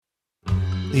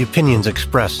The opinions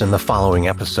expressed in the following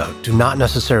episode do not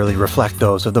necessarily reflect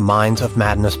those of the Minds of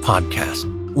Madness podcast.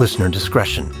 Listener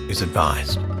discretion is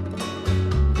advised.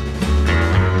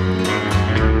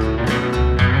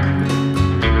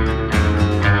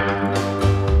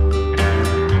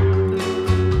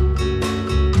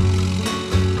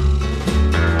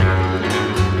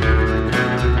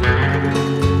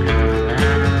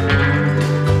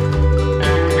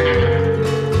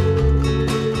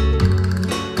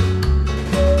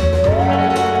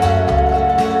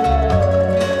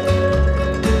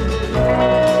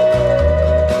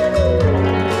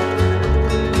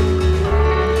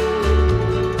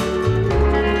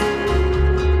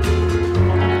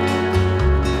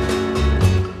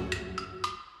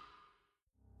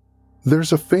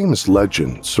 There's a famous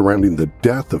legend surrounding the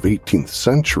death of 18th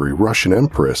century Russian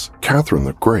Empress Catherine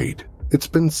the Great. It's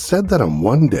been said that on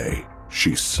one day,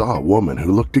 she saw a woman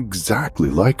who looked exactly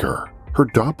like her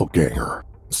doppelganger,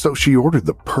 so she ordered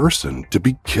the person to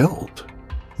be killed.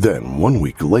 Then 1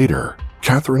 week later,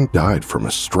 Catherine died from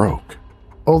a stroke.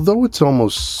 Although it's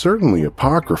almost certainly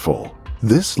apocryphal,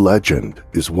 this legend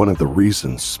is one of the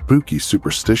reasons spooky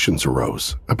superstitions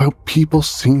arose about people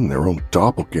seeing their own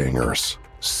doppelgangers.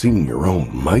 Seeing your own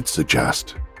might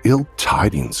suggest ill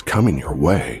tidings coming your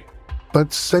way.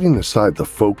 But setting aside the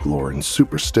folklore and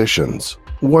superstitions,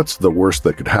 what's the worst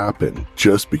that could happen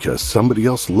just because somebody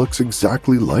else looks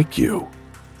exactly like you?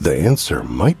 The answer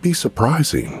might be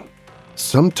surprising.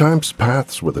 Sometimes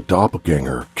paths with a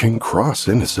doppelganger can cross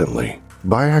innocently,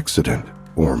 by accident,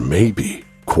 or maybe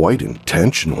quite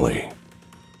intentionally.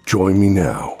 Join me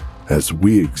now as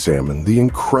we examine the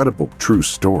incredible true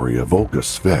story of Olga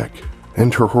Tyvsk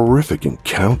and her horrific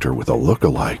encounter with a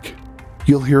look-alike.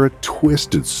 You'll hear a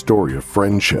twisted story of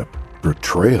friendship,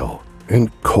 betrayal,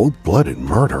 and cold-blooded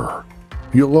murder.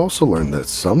 You'll also learn that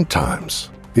sometimes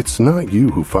it's not you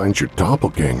who finds your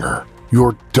doppelganger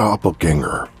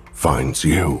finds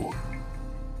you.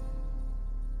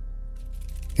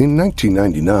 In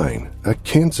 1999, a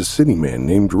Kansas City man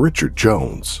named Richard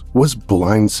Jones was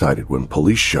blindsided when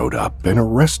police showed up and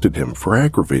arrested him for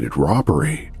aggravated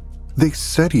robbery. They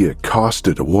said he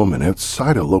accosted a woman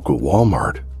outside a local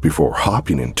Walmart before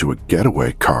hopping into a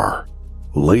getaway car.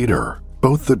 Later,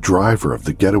 both the driver of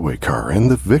the getaway car and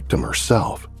the victim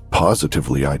herself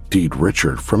positively ID'd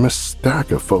Richard from a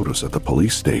stack of photos at the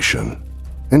police station.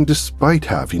 And despite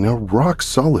having a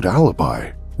rock-solid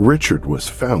alibi, Richard was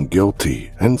found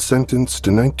guilty and sentenced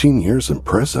to 19 years in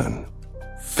prison.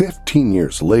 15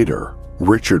 years later,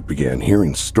 Richard began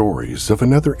hearing stories of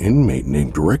another inmate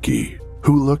named Ricky,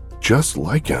 who looked just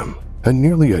like him, a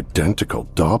nearly identical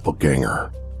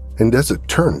doppelganger. And as it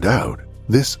turned out,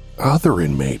 this other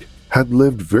inmate had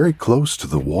lived very close to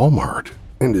the Walmart,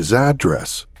 and his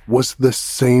address was the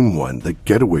same one the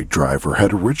getaway driver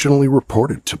had originally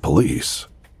reported to police.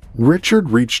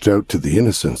 Richard reached out to the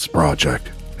Innocence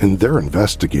Project, and their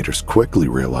investigators quickly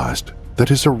realized that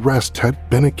his arrest had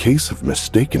been a case of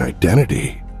mistaken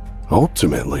identity.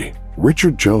 Ultimately,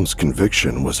 Richard Jones'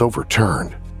 conviction was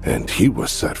overturned, and he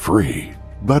was set free,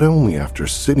 but only after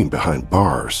sitting behind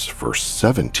bars for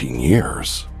 17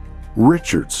 years.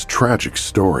 Richard's tragic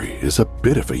story is a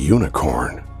bit of a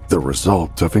unicorn, the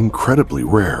result of incredibly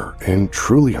rare and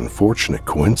truly unfortunate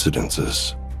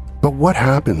coincidences. But what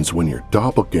happens when your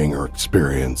doppelganger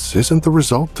experience isn't the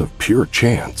result of pure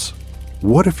chance?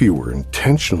 What if you were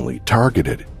intentionally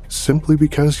targeted simply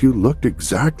because you looked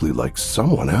exactly like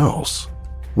someone else?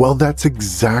 Well, that's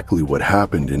exactly what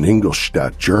happened in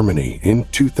Ingolstadt, Germany in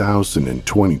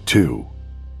 2022.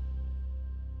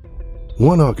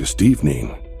 One August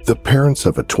evening, the parents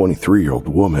of a 23-year-old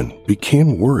woman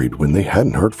became worried when they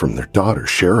hadn't heard from their daughter,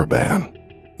 Sharaban.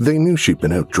 They knew she'd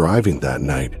been out driving that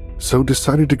night, so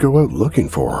decided to go out looking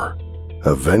for her.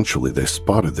 Eventually, they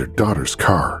spotted their daughter's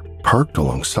car parked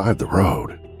alongside the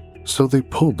road, so they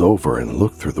pulled over and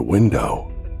looked through the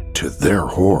window. To their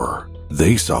horror,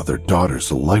 they saw their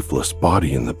daughter's lifeless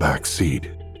body in the back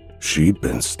seat. She'd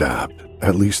been stabbed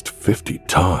at least 50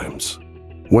 times.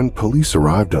 When police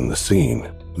arrived on the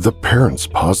scene, the parents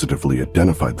positively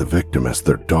identified the victim as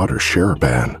their daughter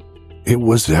Sharaban. It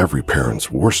was every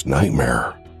parent's worst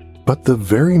nightmare. But the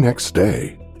very next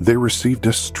day, they received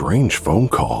a strange phone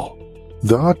call.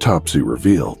 The autopsy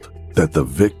revealed that the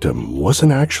victim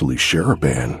wasn't actually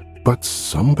Sharaban, but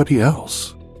somebody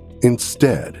else.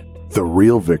 Instead, the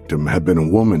real victim had been a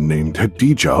woman named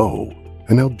Hadija O,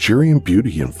 an Algerian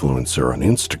beauty influencer on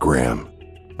Instagram.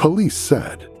 Police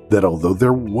said that although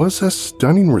there was a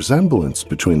stunning resemblance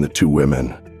between the two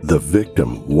women, the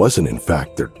victim wasn't in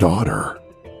fact their daughter.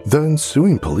 The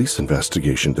ensuing police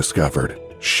investigation discovered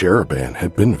Sharaban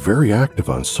had been very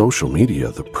active on social media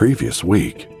the previous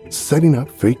week, setting up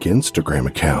fake Instagram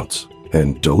accounts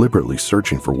and deliberately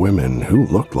searching for women who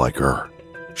looked like her.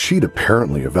 She'd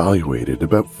apparently evaluated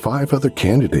about 5 other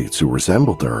candidates who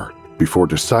resembled her before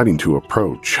deciding to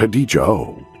approach Khadija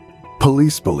O.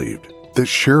 Police believed that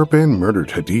Sharaban murdered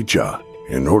Khadija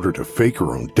in order to fake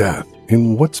her own death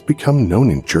in what's become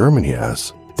known in Germany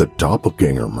as the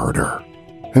Doppelganger murder.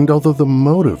 And although the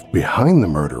motive behind the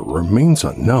murder remains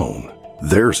unknown,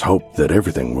 there's hope that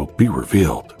everything will be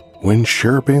revealed when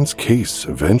Sharaban's case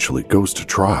eventually goes to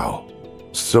trial.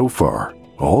 So far,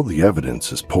 all the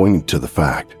evidence is pointing to the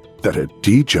fact that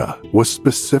Khadija was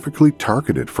specifically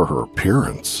targeted for her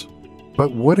appearance.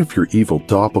 But what if your evil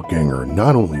doppelganger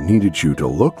not only needed you to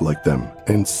look like them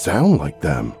and sound like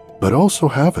them, but also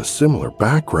have a similar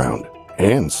background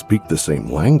and speak the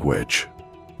same language?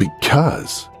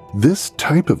 Because this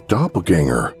type of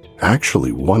doppelganger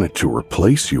actually wanted to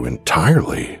replace you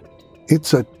entirely.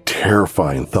 It's a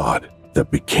terrifying thought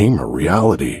that became a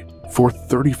reality for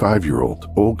 35-year-old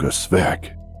Olga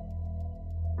Svik.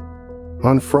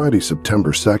 On Friday,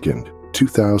 September 2nd,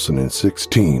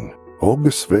 2016, Olga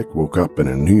Svik woke up in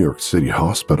a New York City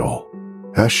hospital.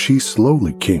 As she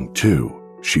slowly came to,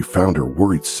 she found her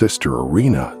worried sister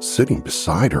Irina sitting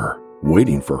beside her,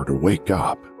 waiting for her to wake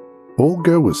up.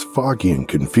 Olga was foggy and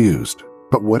confused,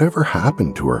 but whatever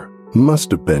happened to her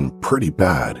must have been pretty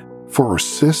bad for her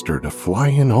sister to fly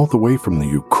in all the way from the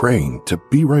Ukraine to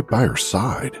be right by her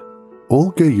side.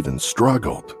 Olga even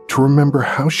struggled to remember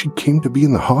how she came to be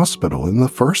in the hospital in the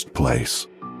first place.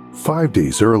 5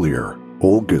 days earlier,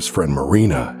 Olga's friend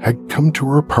Marina had come to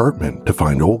her apartment to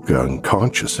find Olga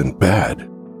unconscious in bed.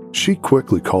 She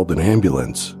quickly called an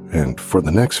ambulance, and for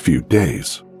the next few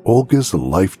days, Olga's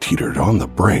life teetered on the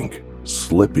brink,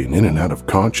 slipping in and out of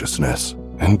consciousness,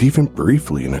 and even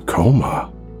briefly in a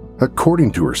coma.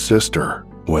 According to her sister,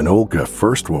 when Olga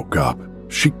first woke up,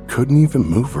 she couldn't even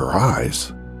move her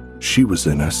eyes. She was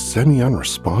in a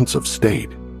semi-unresponsive state,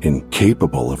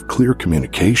 incapable of clear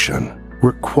communication,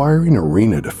 requiring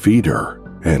Irina to feed her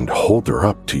and hold her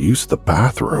up to use the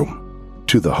bathroom.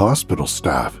 To the hospital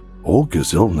staff,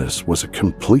 Olga's illness was a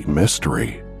complete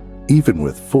mystery. Even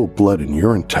with full blood and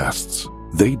urine tests,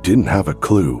 they didn't have a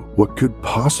clue what could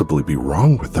possibly be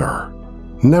wrong with her.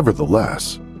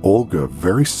 Nevertheless, Olga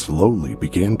very slowly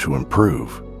began to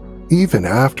improve. Even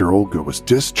after Olga was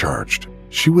discharged,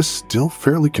 she was still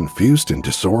fairly confused and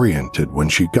disoriented when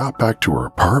she got back to her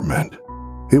apartment.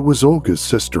 It was Olga's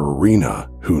sister Irina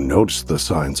who noticed the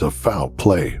signs of foul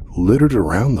play littered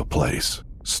around the place,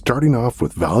 starting off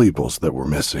with valuables that were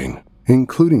missing,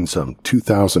 including some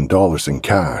 $2,000 in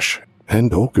cash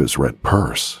and Olga's red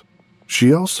purse.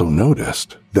 She also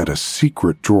noticed that a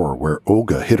secret drawer where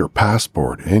Olga hid her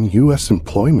passport and U.S.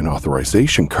 employment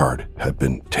authorization card had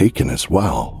been taken as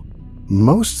well.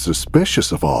 Most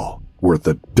suspicious of all were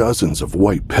the dozens of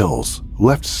white pills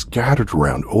left scattered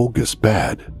around Olga's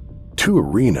bed. To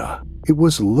Irina, it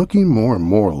was looking more and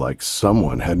more like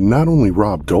someone had not only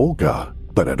robbed Olga,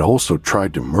 but had also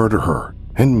tried to murder her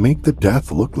and make the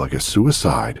death look like a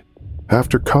suicide.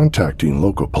 After contacting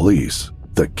local police,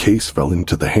 the case fell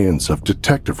into the hands of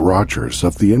Detective Rogers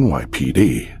of the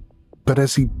NYPD. But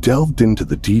as he delved into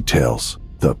the details,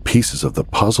 the pieces of the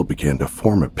puzzle began to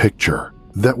form a picture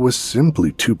that was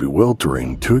simply too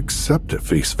bewildering to accept at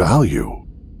face value.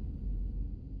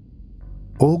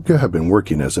 Olga had been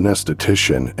working as an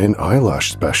esthetician and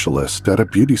eyelash specialist at a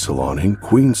beauty salon in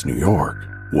Queens, New York,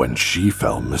 when she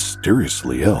fell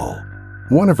mysteriously ill.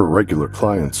 One of her regular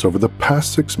clients over the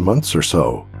past 6 months or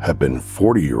so had been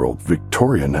 40-year-old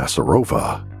Victoria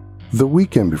Nasarova. The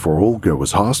weekend before Olga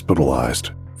was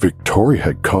hospitalized, Victoria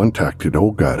had contacted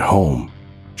Olga at home.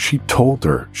 She told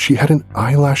her she had an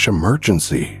eyelash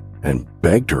emergency and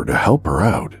begged her to help her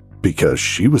out because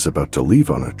she was about to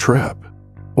leave on a trip.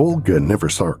 Olga never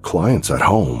saw her clients at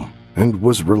home and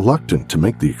was reluctant to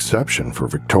make the exception for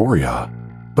Victoria.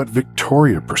 But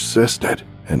Victoria persisted,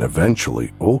 and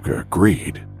eventually Olga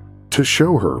agreed. To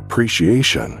show her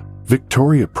appreciation,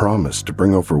 Victoria promised to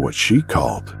bring over what she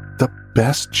called the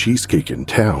best cheesecake in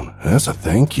town as a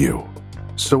thank you.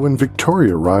 So when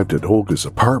Victoria arrived at Olga's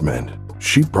apartment,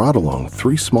 she brought along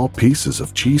 3 small pieces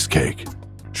of cheesecake.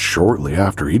 Shortly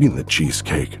after eating the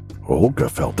cheesecake, Olga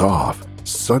felt off,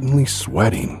 suddenly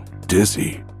sweating,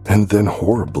 dizzy, and then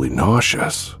horribly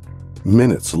nauseous.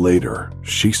 Minutes later,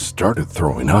 she started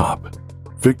throwing up.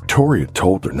 Victoria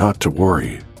told her not to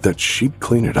worry, that she'd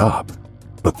clean it up.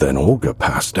 But then Olga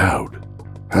passed out.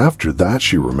 After that,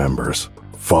 she remembers,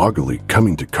 foggily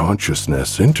coming to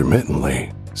consciousness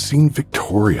intermittently, seeing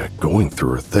Victoria going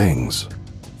through her things.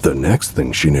 The next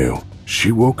thing she knew,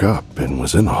 she woke up and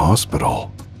was in the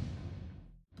hospital.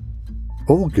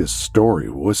 Olga's story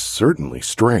was certainly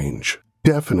strange.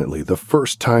 Definitely the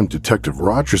first time Detective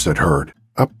Rogers had heard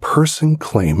a person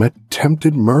claim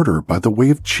attempted murder by the way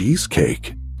of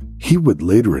cheesecake. He would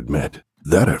later admit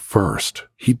that at first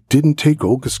he didn't take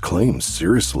Olga's claims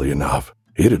seriously enough.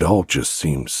 It had all just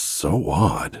seemed so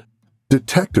odd.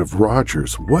 Detective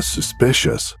Rogers was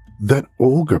suspicious that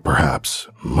Olga perhaps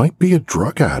might be a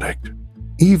drug addict.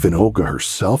 Even Olga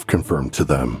herself confirmed to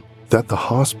them that the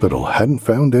hospital hadn't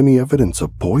found any evidence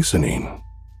of poisoning.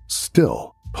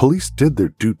 Still, police did their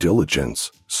due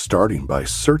diligence, starting by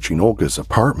searching Olga's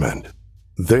apartment.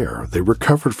 There, they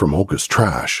recovered from Olga's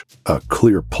trash a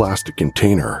clear plastic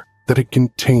container that had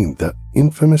contained the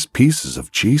infamous pieces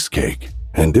of cheesecake,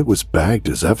 and it was bagged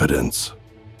as evidence.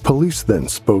 Police then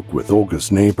spoke with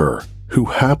Olga's neighbor, who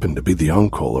happened to be the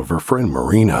uncle of her friend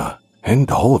Marina,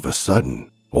 and all of a sudden,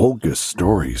 Olga's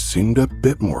story seemed a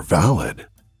bit more valid.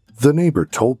 The neighbor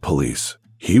told police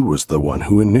he was the one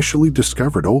who initially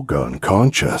discovered Olga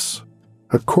unconscious.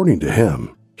 According to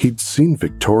him, he'd seen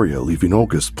Victoria leaving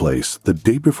Olga's place the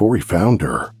day before he found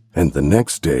her, and the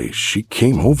next day she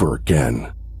came over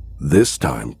again, this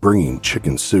time bringing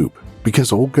chicken soup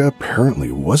because Olga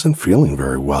apparently wasn't feeling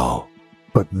very well.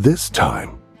 But this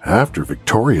time, after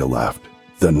Victoria left,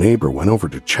 the neighbor went over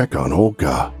to check on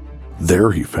Olga.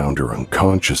 There he found her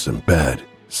unconscious in bed,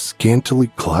 scantily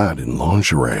clad in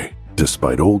lingerie,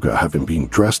 despite Olga having been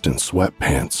dressed in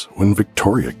sweatpants when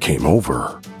Victoria came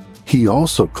over. He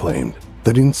also claimed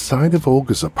that inside of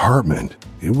Olga's apartment,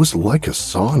 it was like a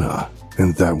sauna,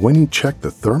 and that when he checked the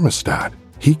thermostat,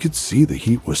 he could see the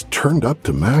heat was turned up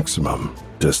to maximum,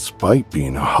 despite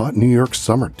being a hot New York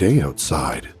summer day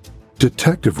outside.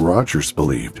 Detective Rogers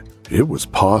believed it was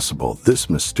possible this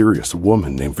mysterious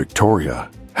woman named Victoria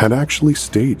had actually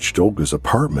staged Olga's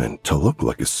apartment to look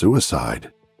like a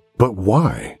suicide. But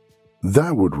why?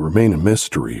 That would remain a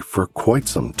mystery for quite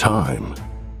some time.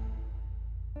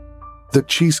 The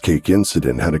cheesecake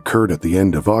incident had occurred at the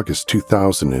end of August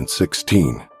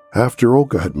 2016, after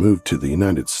Olga had moved to the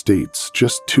United States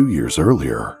just 2 years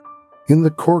earlier. In the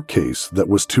court case that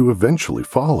was to eventually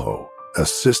follow,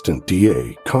 Assistant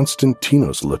DA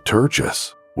Konstantinos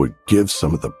Liturgis would give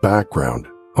some of the background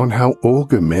on how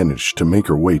Olga managed to make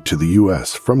her way to the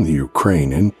U.S. from the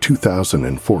Ukraine in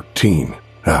 2014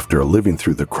 after living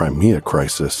through the Crimea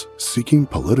crisis seeking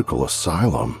political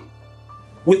asylum.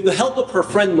 With the help of her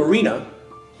friend Marina,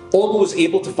 Olga was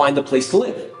able to find a place to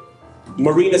live.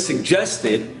 Marina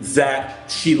suggested that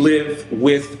she live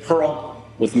with her uncle,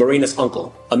 with Marina's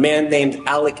uncle, a man named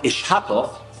Alec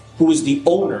Ishakov, who was the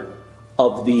owner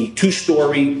of the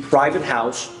 2-story private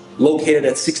house located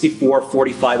at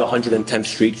 6445 110th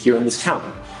Street here in this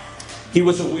town. He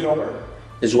was a widower.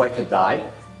 His wife had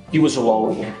died. He was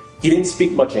alone. He didn't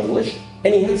speak much English,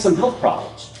 and he had some health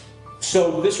problems.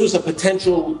 So this was a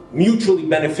potential mutually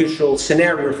beneficial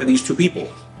scenario for these two people.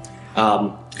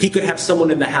 He could have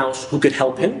someone in the house who could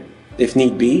help him, if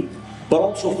need be, but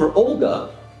also for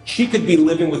Olga, she could be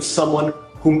living with someone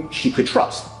whom she could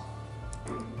trust.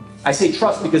 I say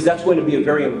trust because that's going to be a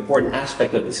very important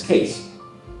aspect of this case.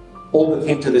 Olga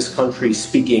came to this country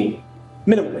speaking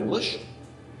minimal English.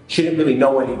 She didn't really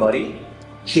know anybody.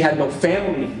 She had no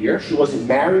family here. She wasn't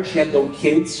married. She had no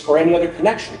kids or any other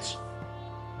connections.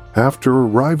 After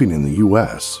arriving in the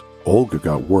U.S., Olga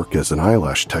got work as an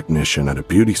eyelash technician at a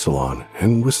beauty salon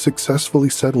and was successfully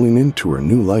settling into her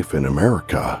new life in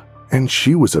America. And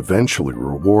she was eventually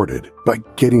rewarded by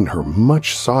getting her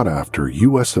much sought-after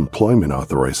U.S. employment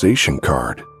authorization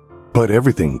card. But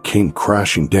everything came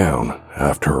crashing down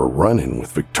after a run-in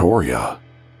with Victoria.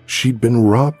 She'd been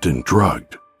robbed and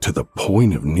drugged to the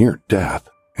point of near death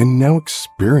and now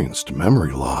experienced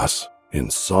memory loss,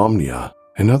 insomnia,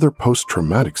 and other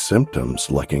post-traumatic symptoms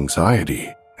like anxiety,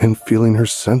 and feeling her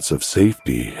sense of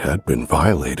safety had been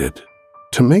violated.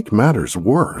 To make matters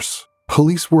worse,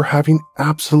 police were having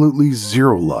absolutely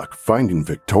zero luck finding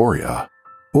Victoria.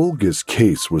 Olga's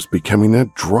case was becoming a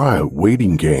dry-out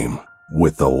waiting game,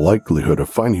 with the likelihood of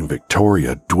finding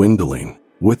Victoria dwindling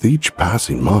with each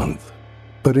passing month.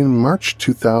 But in March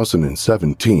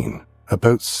 2017,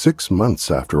 about 6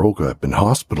 months after Olga had been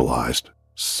hospitalized,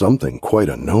 something quite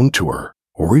unknown to her,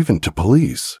 or even to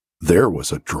police, there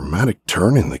was a dramatic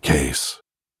turn in the case.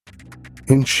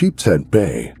 In Sheepshead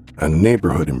Bay, a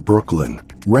neighborhood in Brooklyn,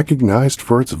 recognized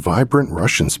for its vibrant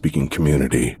Russian-speaking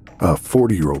community, a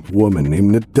 40-year-old woman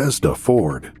named Nadezhda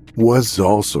Ford was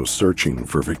also searching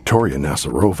for Victoria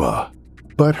Nazarova.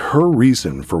 But her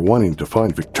reason for wanting to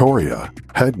find Victoria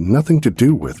had nothing to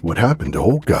do with what happened to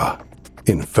Olga.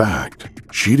 In fact,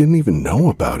 she didn't even know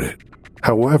about it.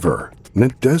 However,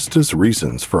 Nadezhda's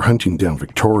reasons for hunting down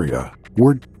Victoria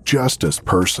were just as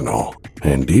personal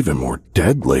and even more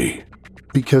deadly,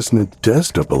 because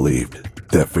Nadezhda believed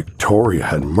that Victoria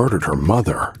had murdered her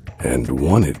mother and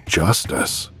wanted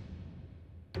justice.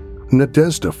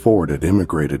 Nadezhda Ford had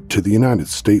immigrated to the United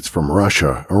States from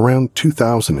Russia around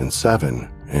 2007,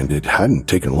 and it hadn't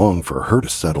taken long for her to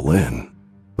settle in.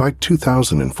 By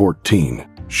 2014,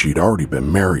 she'd already been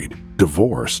married,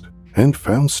 divorced, and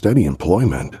found steady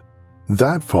employment.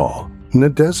 That fall,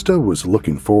 Nadezhda was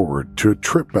looking forward to a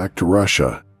trip back to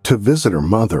Russia to visit her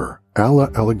mother, Alla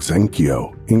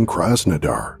Alexenkio, in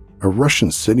Krasnodar, a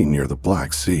Russian city near the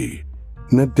Black Sea.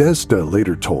 Nadezhda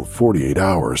later told 48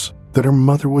 Hours that her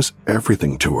mother was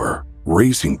everything to her,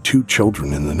 raising 2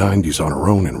 children in the 90s on her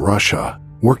own in Russia,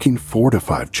 working 4 to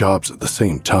 5 jobs at the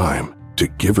same time to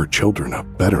give her children a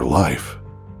better life.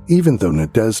 Even though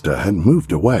Nadezhda had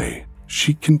moved away,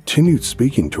 she continued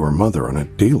speaking to her mother on a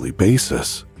daily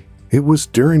basis. It was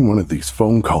during one of these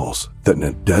phone calls that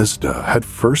Nadezhda had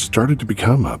first started to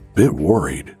become a bit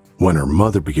worried, when her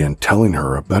mother began telling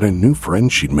her about a new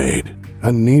friend she'd made,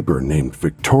 a neighbor named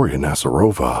Victoria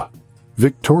Nazarova.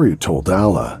 Victoria told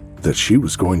Alla that she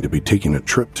was going to be taking a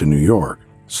trip to New York,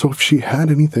 so if she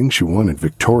had anything she wanted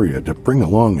Victoria to bring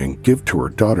along and give to her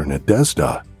daughter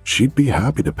Nadezhda, she'd be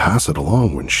happy to pass it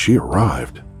along when she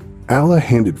arrived. Alla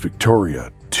handed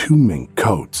Victoria 2 mink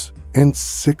coats and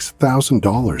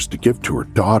 $6,000 to give to her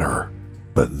daughter.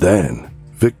 But then,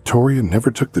 Victoria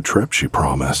never took the trip she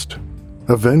promised.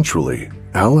 Eventually,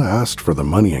 Alla asked for the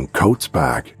money and coats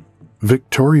back.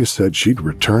 Victoria said she'd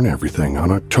return everything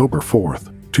on October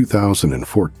 4th,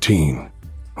 2014.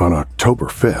 On October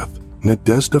 5th,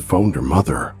 Nadezhda phoned her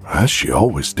mother, as she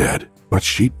always did, but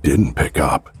she didn't pick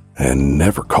up and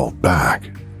never called back.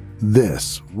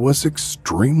 This was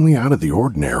extremely out of the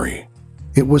ordinary.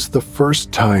 It was the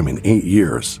first time in 8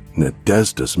 years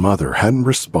Nadezhda's mother hadn't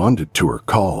responded to her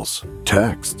calls,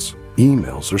 texts,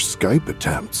 emails, or Skype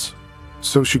attempts.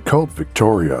 So she called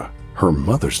Victoria, her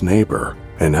mother's neighbor,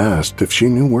 and asked if she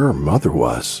knew where her mother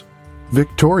was.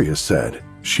 Victoria said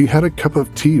she had a cup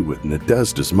of tea with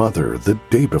Nadezhda's mother the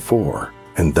day before,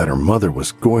 and that her mother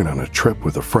was going on a trip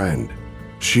with a friend.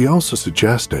 She also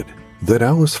suggested that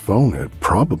Alla's phone had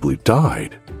probably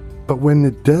died. But when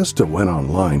Nadezhda went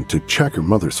online to check her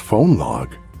mother's phone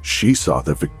log, she saw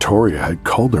that Victoria had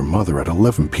called her mother at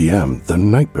 11 p.m. the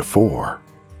night before.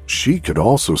 She could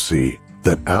also see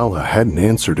that Alla hadn't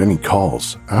answered any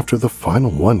calls after the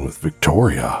final one with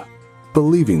Victoria.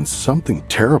 Believing something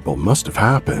terrible must have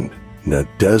happened,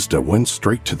 Nadezhda went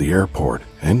straight to the airport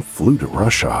and flew to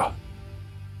Russia.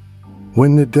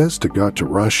 When Nadezhda got to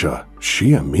Russia,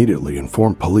 she immediately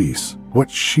informed police what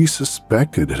she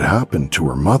suspected had happened to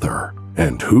her mother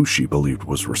and who she believed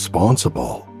was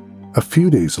responsible. A few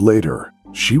days later,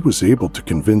 she was able to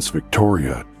convince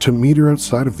Victoria to meet her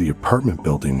outside of the apartment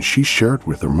building she shared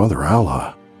with her mother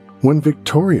Alla. When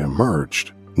Victoria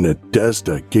emerged,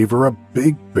 Nadezhda gave her a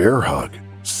big bear hug,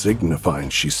 signifying,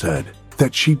 she said,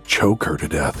 that she'd choke her to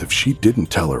death if she didn't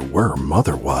tell her where her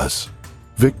mother was.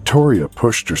 Victoria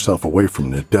pushed herself away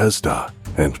from Nadezhda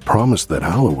and promised that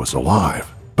Alla was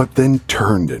alive, but then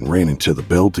turned and ran into the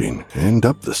building and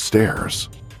up the stairs.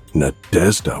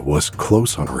 Nadezhda was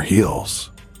close on her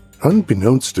heels.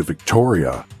 Unbeknownst to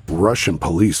Victoria, Russian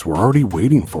police were already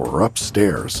waiting for her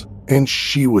upstairs, and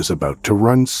she was about to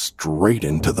run straight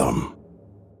into them.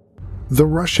 The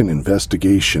Russian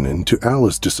investigation into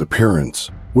Alla's disappearance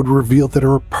would reveal that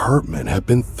her apartment had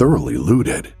been thoroughly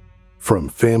looted. From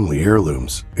family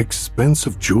heirlooms,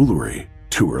 expensive jewelry,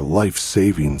 to her life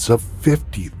savings of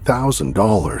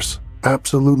 $50,000,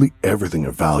 absolutely everything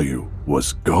of value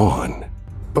was gone.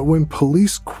 But when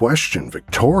police questioned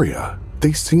Victoria,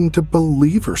 they seemed to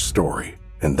believe her story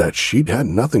and that she'd had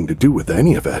nothing to do with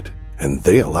any of it, and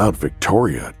they allowed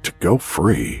Victoria to go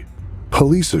free.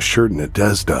 Police assured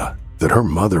Nadezhda that her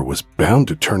mother was bound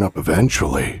to turn up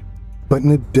eventually, but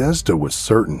Nadezhda was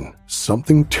certain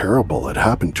something terrible had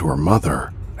happened to her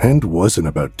mother and wasn't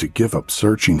about to give up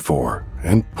searching for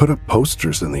and put up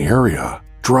posters in the area,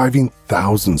 driving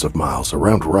thousands of miles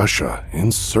around Russia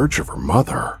in search of her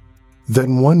mother.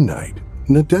 Then one night,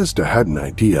 Nadezhda had an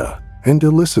idea and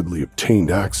illicitly obtained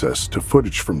access to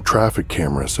footage from traffic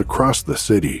cameras across the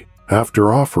city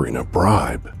after offering a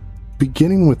bribe.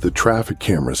 Beginning with the traffic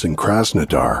cameras in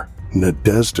Krasnodar,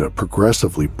 Nadezhda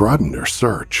progressively broadened her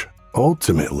search,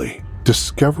 ultimately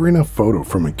discovering a photo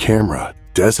from a camera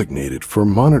designated for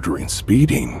monitoring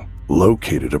speeding,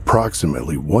 located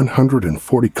approximately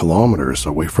 140 kilometers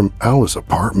away from Alla's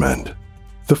apartment.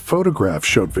 The photograph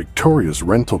showed Victoria's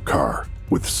rental car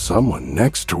with someone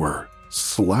next to her,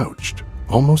 slouched,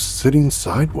 almost sitting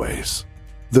sideways.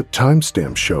 The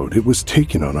timestamp showed it was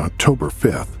taken on October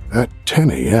 5th at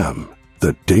 10 a.m.,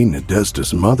 the day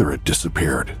Nadezhda's mother had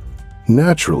disappeared.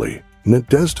 Naturally,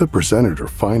 Nadezhda presented her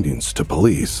findings to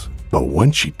police, but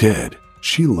when she did,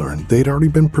 she learned they'd already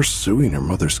been pursuing her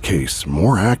mother's case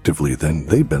more actively than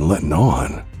they'd been letting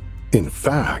on. In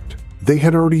fact, they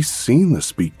had already seen the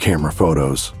speed camera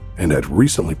photos and had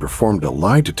recently performed a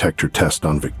lie detector test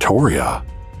on Victoria.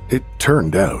 It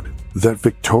turned out that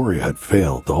Victoria had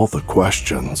failed all the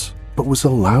questions, but was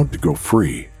allowed to go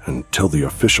free until the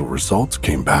official results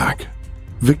came back.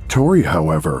 Victoria,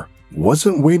 however,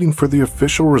 wasn't waiting for the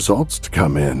official results to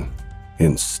come in.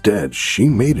 Instead, she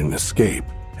made an escape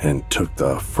and took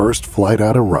the first flight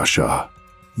out of Russia.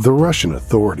 The Russian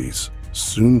authorities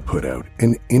soon put out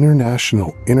an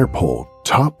international Interpol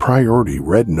top priority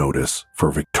red notice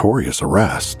for Victoria's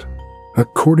arrest.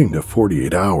 According to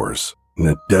 48 Hours,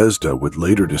 Nadezhda would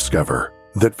later discover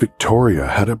that Victoria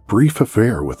had a brief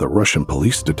affair with a Russian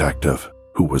police detective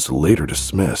who was later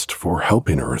dismissed for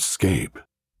helping her escape.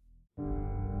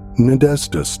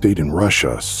 Nadezhda stayed in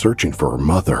Russia searching for her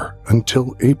mother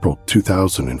until April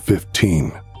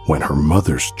 2015, when her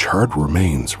mother's charred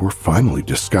remains were finally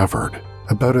discovered,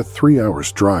 about a 3-hour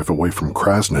drive away from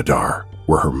Krasnodar,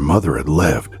 where her mother had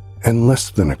lived, and less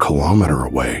than a kilometer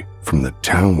away from the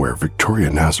town where Victoria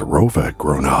Nazarova had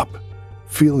grown up.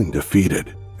 Feeling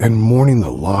defeated and mourning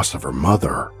the loss of her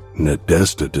mother,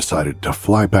 Nadezhda decided to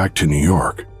fly back to New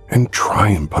York and try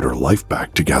and put her life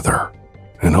back together.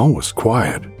 And all was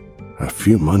quiet. A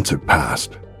few months had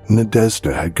passed.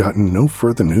 Nadezhda had gotten no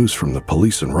further news from the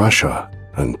police in Russia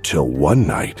until one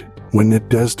night when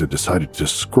Nadezhda decided to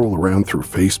scroll around through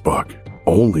Facebook,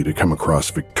 only to come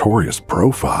across Victoria's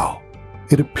profile.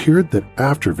 It appeared that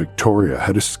after Victoria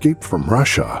had escaped from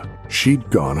Russia, she'd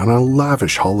gone on a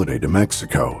lavish holiday to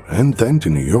Mexico and then to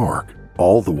New York,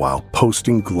 all the while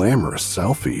posting glamorous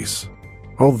selfies.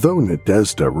 Although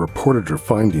Nadezhda reported her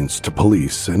findings to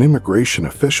police and immigration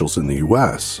officials in the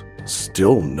US,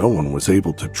 still no one was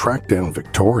able to track down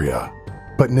Victoria.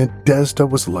 But Nadezhda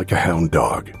was like a hound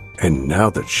dog, and now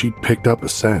that she'd picked up a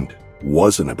scent,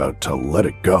 wasn't about to let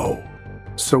it go.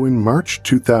 So in March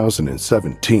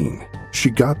 2017, she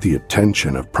got the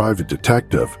attention of private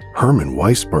detective Herman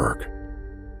Weisberg.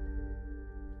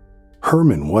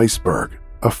 Herman Weisberg,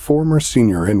 a former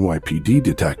senior NYPD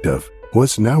detective,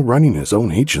 was now running his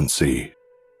own agency.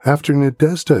 After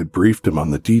Nadezhda had briefed him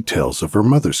on the details of her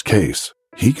mother's case,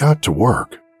 he got to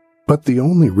work. But the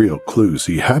only real clues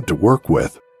he had to work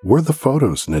with were the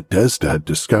photos Nadezhda had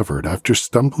discovered after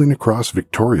stumbling across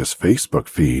Victoria's Facebook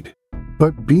feed.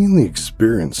 But being the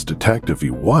experienced detective he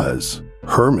was,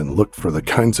 Herman looked for the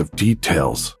kinds of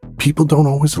details people don't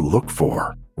always look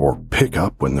for or pick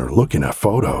up when they're looking at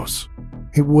photos.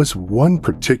 It was one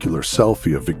particular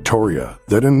selfie of Victoria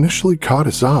that initially caught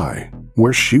his eye,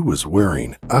 where she was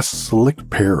wearing a slick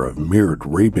pair of mirrored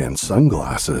Ray-Ban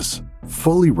sunglasses,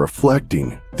 fully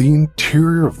reflecting the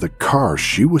interior of the car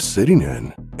she was sitting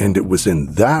in, and it was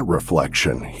in that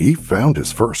reflection he found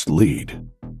his first lead.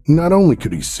 Not only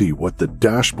could he see what the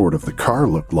dashboard of the car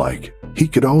looked like, he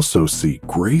could also see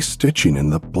gray stitching in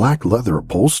the black leather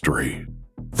upholstery.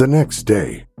 The next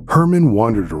day, Herman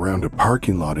wandered around a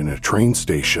parking lot in a train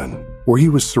station where he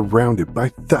was surrounded by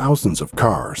thousands of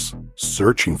cars,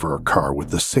 searching for a car with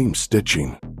the same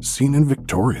stitching seen in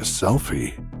Victoria's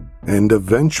selfie. And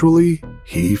eventually,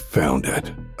 he found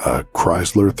it, a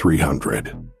Chrysler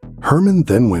 300. Herman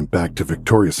then went back to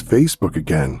Victoria's Facebook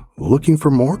again, looking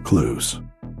for more clues.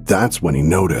 That's when he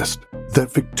noticed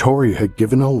that Victoria had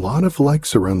given a lot of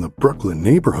likes around the Brooklyn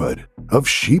neighborhood of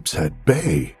Sheepshead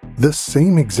Bay, the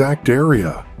same exact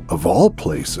area, of all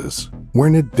places, where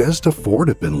Nadezhda Ford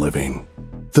had been living.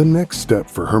 The next step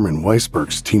for Herman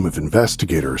Weisberg's team of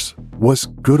investigators was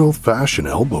good old-fashioned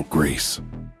elbow grease.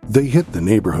 They hit the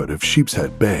neighborhood of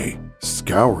Sheepshead Bay,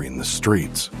 scouring the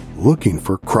streets, looking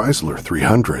for Chrysler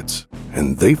 300s,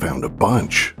 and they found a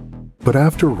bunch. But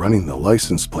after running the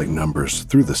license plate numbers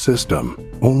through the system,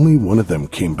 only one of them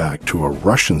came back to a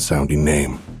Russian-sounding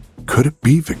name. Could it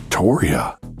be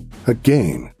Victoria?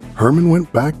 Again, Herman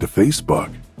went back to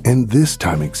Facebook, and this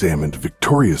time examined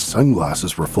Victoria's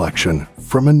sunglasses reflection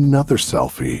from another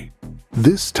selfie.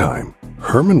 This time,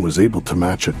 Herman was able to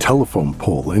match a telephone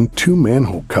pole and 2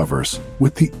 manhole covers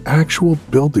with the actual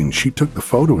building she took the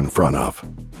photo in front of.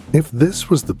 If this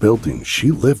was the building she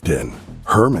lived in,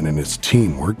 Herman and his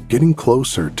team were getting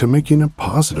closer to making a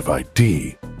positive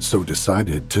ID, so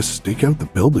decided to stake out the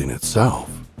building itself.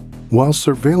 While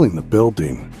surveilling the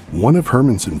building, one of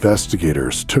Herman's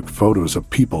investigators took photos of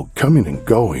people coming and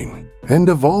going, and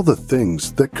of all the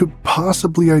things that could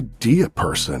possibly ID a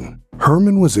person,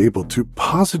 Herman was able to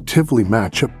positively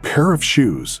match a pair of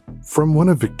shoes from one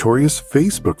of Victoria's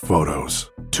Facebook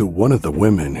photos to one of the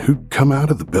women who'd come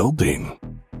out of the building.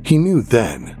 He knew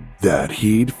then that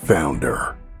he'd found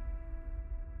her.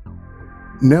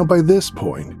 Now by this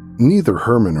point, neither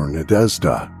Herman or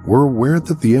Nadezhda were aware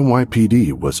that the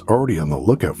NYPD was already on the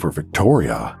lookout for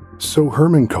Victoria, so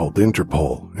Herman called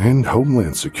Interpol and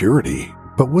Homeland Security,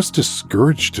 but was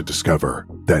discouraged to discover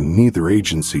that neither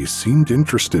agency seemed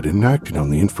interested in acting on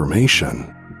the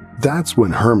information. That's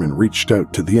when Herman reached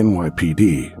out to the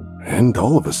NYPD, and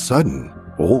all of a sudden,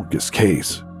 Olga's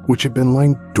case, which had been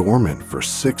lying dormant for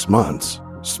 6 months,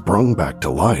 sprung back to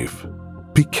life.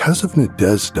 Because of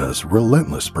Nadezhda's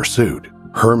relentless pursuit,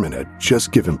 Herman had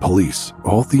just given police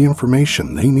all the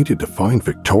information they needed to find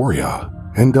Victoria,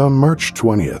 and on March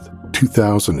 20th,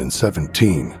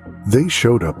 2017, they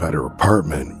showed up at her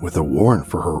apartment with a warrant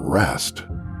for her arrest.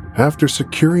 After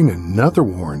securing another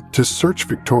warrant to search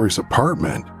Victoria's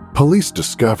apartment, police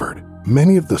discovered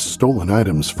many of the stolen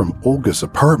items from Olga's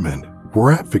apartment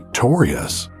were at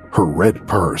Victoria's: her red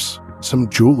purse, some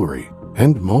jewelry,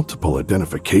 and multiple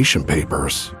identification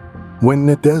papers. When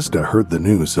Nadezhda heard the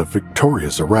news of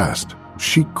Victoria's arrest,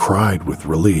 she cried with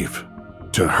relief.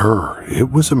 To her,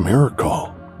 it was a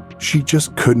miracle. She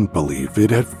just couldn't believe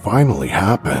it had finally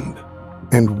happened.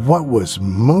 And what was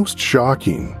most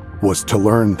shocking was to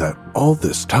learn that all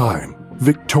this time,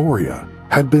 Victoria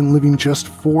had been living just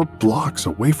 4 blocks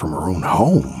away from her own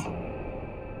home.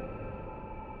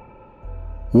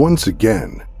 Once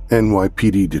again,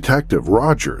 NYPD Detective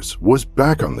Rogers was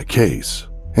back on the case,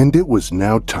 and it was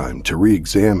now time to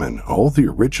re-examine all the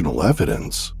original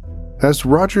evidence. As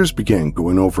Rogers began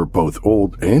going over both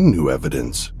old and new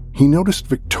evidence, he noticed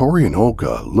Victoria and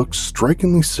Olga looked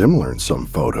strikingly similar in some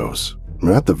photos,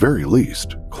 at the very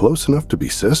least, close enough to be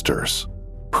sisters.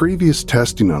 Previous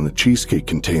testing on the cheesecake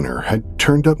container had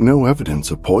turned up no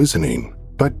evidence of poisoning,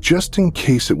 but just in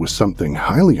case it was something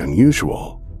highly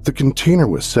unusual, the container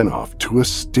was sent off to a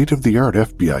state-of-the-art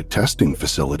FBI testing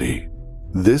facility.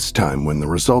 This time when the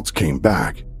results came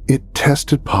back, it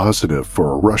tested positive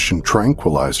for a Russian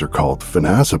tranquilizer called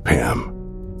phenazepam.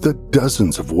 The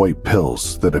dozens of white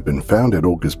pills that had been found at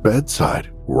Olga's bedside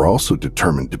were also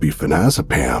determined to be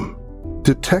phenazepam.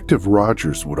 Detective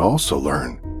Rogers would also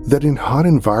learn that in hot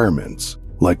environments,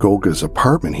 like Olga's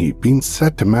apartment heat being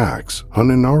set to max on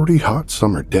an already hot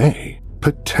summer day,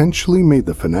 potentially made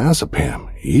the phenazepam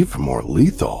even more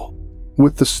lethal.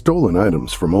 With the stolen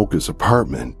items from Olga's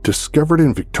apartment discovered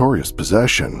in Victoria's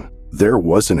possession, there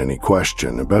wasn't any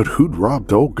question about who'd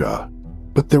robbed Olga.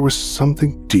 But there was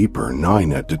something deeper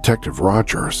gnawing at Detective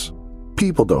Rogers.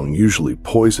 People don't usually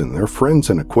poison their friends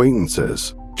and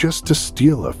acquaintances just to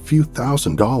steal a few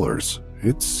 $1,000s.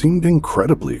 It seemed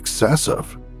incredibly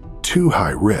excessive. Too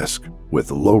high risk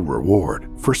with low reward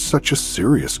for such a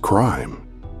serious crime.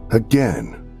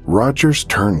 Again, Rogers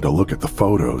turned to look at the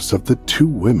photos of the 2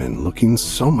 women looking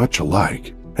so much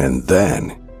alike, and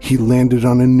then he landed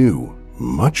on a new,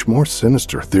 much more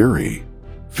sinister theory.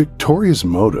 Victoria's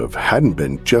motive hadn't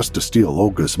been just to steal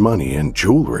Olga's money and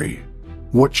jewelry.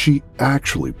 What she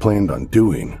actually planned on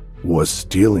doing was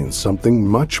stealing something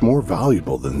much more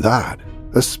valuable than that,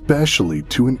 especially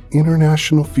to an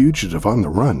international fugitive on the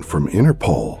run from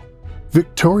Interpol.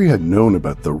 Victoria had known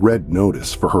about the red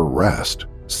notice for her arrest,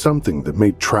 something that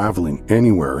made traveling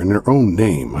anywhere in her own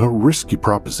name a risky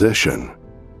proposition.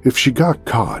 If she got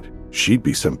caught, she'd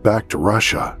be sent back to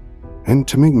Russia. And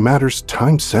to make matters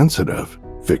time-sensitive,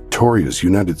 Victoria's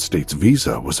United States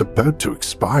visa was about to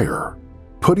expire.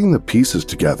 Putting the pieces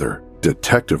together,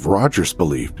 Detective Rogers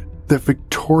believed that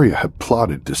Victoria had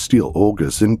plotted to steal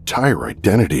Olga's entire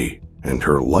identity and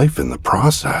her life in the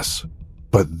process.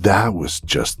 But that was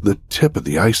just the tip of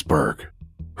the iceberg.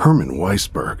 Herman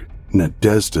Weisberg,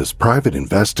 Nadezhda's private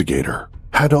investigator,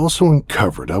 had also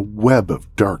uncovered a web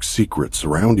of dark secrets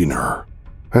surrounding her.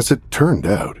 As it turned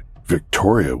out,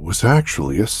 Victoria was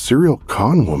actually a serial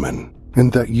con woman,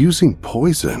 and that using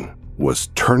poison was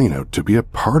turning out to be a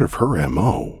part of her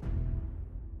MO.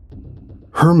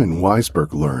 Herman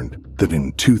Weisberg learned that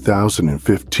in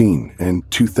 2015 and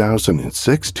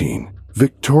 2016,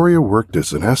 Victoria worked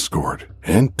as an escort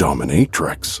and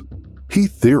dominatrix. He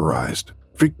theorized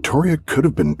Victoria could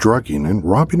have been drugging and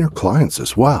robbing her clients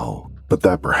as well, but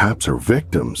that perhaps her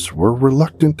victims were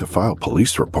reluctant to file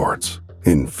police reports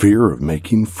in fear of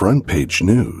making front-page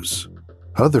news.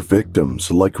 Other victims,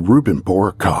 like Ruben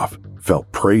Borikov, fell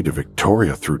prey to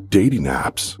Victoria through dating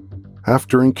apps.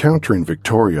 After encountering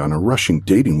Victoria on a Russian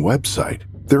dating website,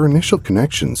 their initial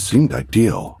connection seemed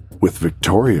ideal, with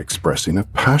Victoria expressing a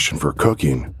passion for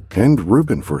cooking and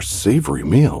Ruben for savory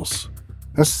meals.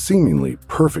 a seemingly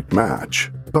perfect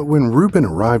match. But when Ruben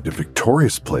arrived at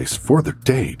Victoria's place for their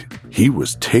date, he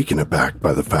was taken aback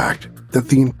by the fact that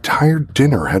the entire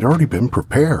dinner had already been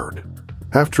prepared.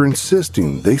 After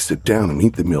insisting they sit down and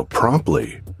eat the meal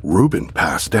promptly, Ruben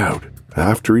passed out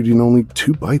after eating only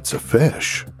 2 bites of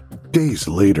fish. Days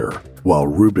later, while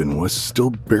Ruben was still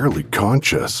barely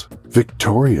conscious,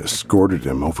 Victoria escorted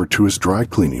him over to his dry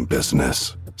cleaning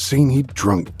business, saying he'd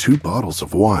drunk 2 bottles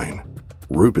of wine.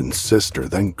 Ruben's sister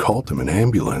then called him an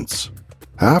ambulance.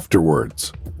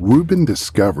 Afterwards, Ruben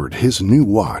discovered his new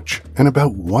watch and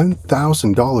about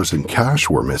 $1,000 in cash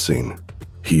were missing.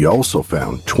 He also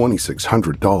found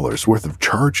 $2,600 worth of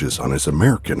charges on his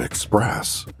American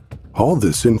Express. All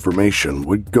this information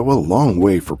would go a long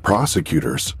way for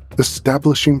prosecutors,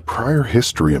 establishing prior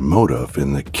history and motive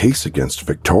in the case against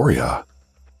Victoria.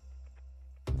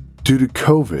 Due to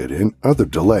COVID and other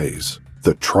delays,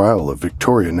 the trial of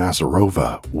Victoria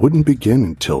Nazarova wouldn't begin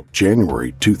until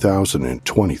January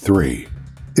 2023.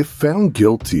 If found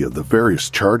guilty of the various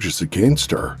charges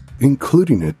against her,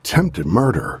 including attempted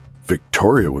murder,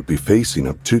 Victoria would be facing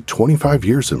up to 25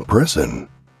 years in prison.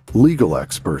 Legal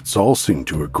experts all seem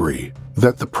to agree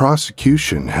that the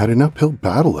prosecution had an uphill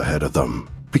battle ahead of them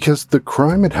because the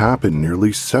crime had happened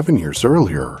nearly 7 years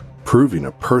earlier. Proving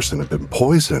a person had been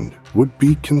poisoned would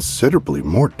be considerably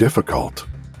more difficult.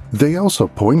 They also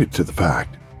pointed to the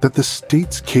fact that the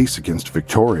state's case against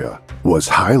Victoria was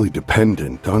highly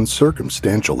dependent on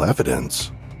circumstantial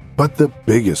evidence. But the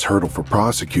biggest hurdle for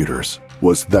prosecutors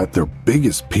was that their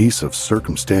biggest piece of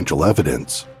circumstantial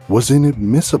evidence was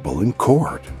inadmissible in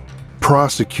court.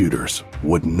 Prosecutors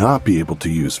would not be able to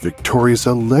use Victoria's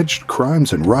alleged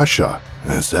crimes in Russia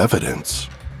as evidence.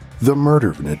 The murder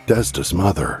of Nadezhda's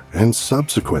mother and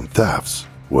subsequent thefts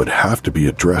would have to be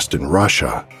addressed in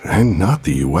Russia and not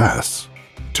the US.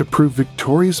 To prove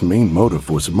Victoria's main motive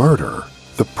was murder,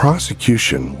 the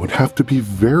prosecution would have to be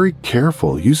very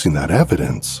careful using that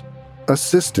evidence.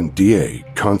 Assistant DA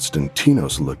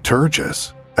Konstantinos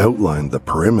Liturgis outlined the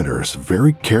perimeters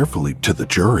very carefully to the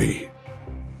jury.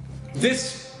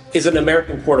 This is an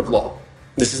American court of law.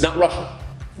 This is not Russia.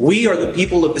 We are the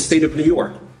people of the state of New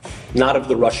York, not of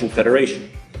the Russian Federation.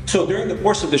 So during the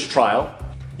course of this trial,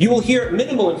 you will hear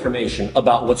minimal information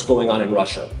about what's going on in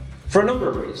Russia for a number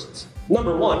of reasons.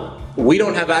 Number one, we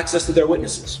don't have access to their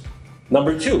witnesses.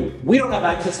 Number two, we don't have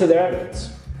access to their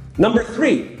evidence. Number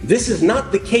three, this is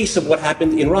not the case of what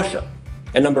happened in Russia.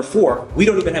 And number four, we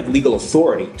don't even have legal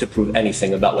authority to prove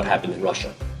anything about what happened in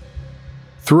Russia.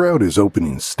 Throughout his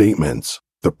opening statements,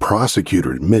 the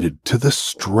prosecutor admitted to the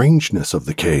strangeness of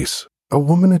the case. A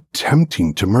woman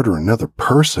attempting to murder another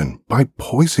person by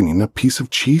poisoning a piece of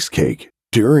cheesecake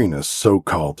during a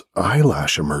so-called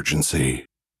eyelash emergency.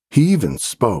 He even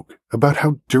spoke about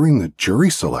how during the jury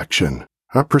selection,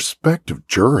 a prospective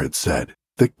juror had said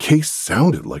the case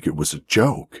sounded like it was a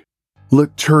joke.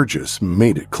 Liturgis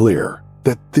made it clear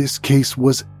that this case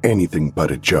was anything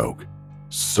but a joke,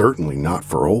 certainly not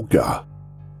for Olga.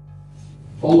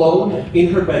 Alone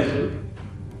in her bedroom,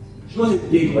 she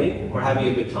wasn't giggling or having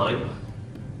a good time.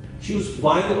 She was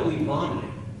violently vomiting.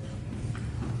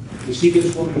 You see,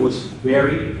 this woman was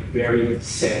very, very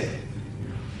sick.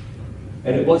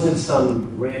 And it wasn't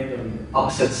some random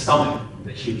upset stomach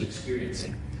that she was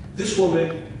experiencing. This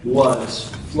woman was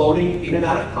floating in and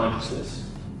out of consciousness.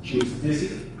 She was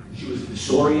dizzy. She was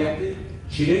disoriented.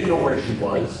 She didn't know where she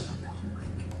was.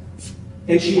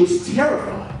 And she was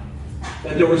terrified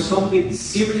that there was something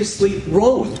seriously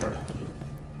wrong with her.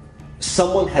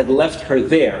 Someone had left her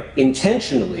there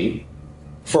intentionally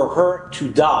for her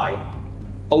to die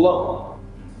alone.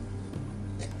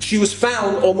 She was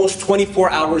found almost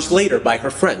 24 hours later by her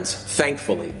friends,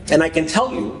 thankfully. And I can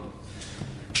tell you,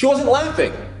 she wasn't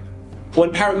laughing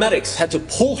when paramedics had to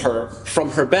pull her from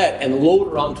her bed and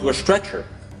load her onto a stretcher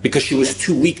because she was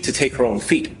too weak to take her own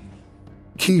feet.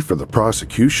 Key for the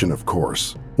prosecution, of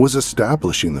course, was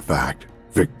establishing the fact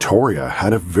Victoria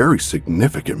had a very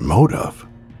significant motive.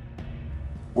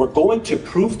 We're going to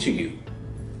prove to you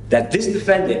that this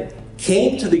defendant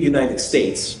came to the United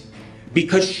States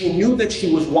because she knew that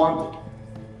she was wanted,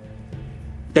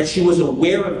 that she was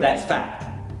aware of that fact.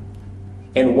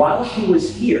 And while she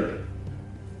was here,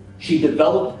 she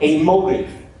developed a motive.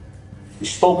 We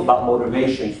spoke about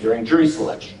motivations during jury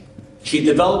selection. She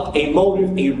developed a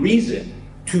motive, a reason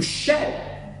to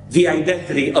shed the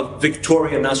identity of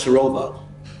Victoria Nazarova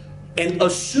and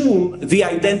assume the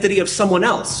identity of someone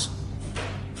else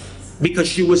because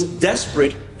she was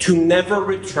desperate to never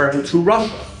return to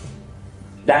Russia.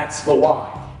 That's the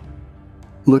why.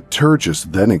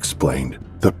 Liturgis then explained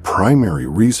the primary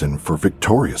reason for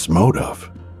Victoria's motive.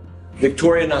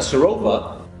 Victoria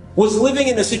Nazarova was living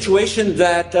in a situation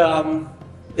that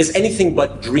is anything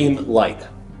but dream-like.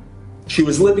 She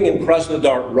was living in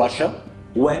Krasnodar, Russia,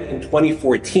 when in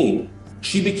 2014,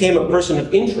 she became a person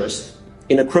of interest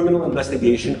in a criminal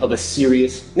investigation of a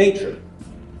serious nature.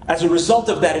 As a result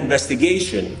of that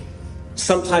investigation,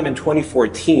 sometime in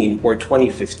 2014 or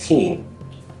 2015,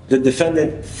 the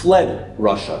defendant fled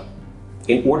Russia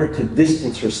in order to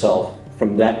distance herself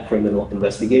from that criminal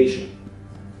investigation.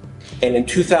 And in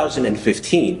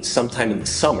 2015, sometime in the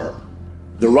summer,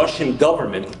 the Russian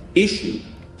government issued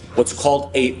what's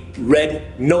called a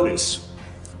red notice.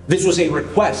 This was a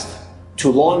request to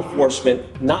law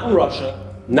enforcement, not in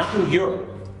Russia, not in Europe,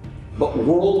 but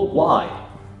worldwide,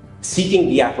 seeking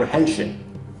the apprehension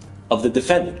of the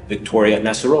defendant, Victoria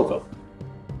Nazarova.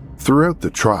 Throughout the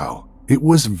trial, it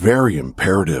was very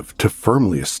imperative to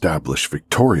firmly establish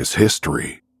Victoria's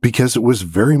history because it was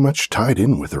very much tied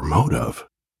in with her motive.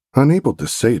 Unable to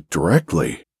say it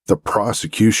directly, the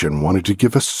prosecution wanted to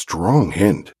give a strong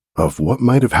hint of what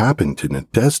might have happened to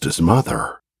Nadezhda's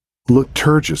mother.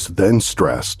 Liturgis then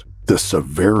stressed the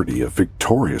severity of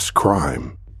Victoria's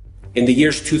crime. In the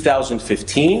years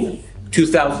 2015,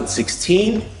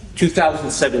 2016,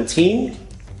 2017,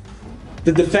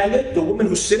 the defendant, the woman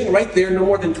who's sitting right there no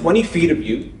more than 20 feet of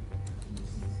you,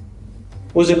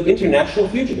 was an international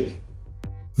fugitive.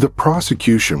 The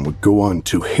prosecution would go on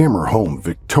to hammer home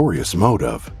Victoria's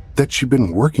motive, that she'd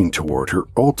been working toward her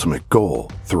ultimate goal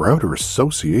throughout her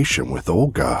association with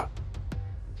Olga.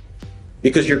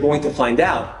 Because you're going to find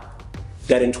out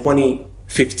that in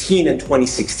 2015 and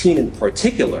 2016 in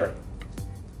particular,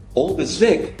 Olga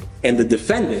Zvik and the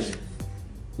defendant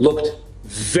looked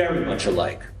very much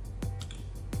alike.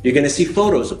 You're going to see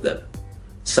photos of them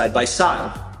side by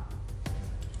side.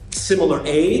 Similar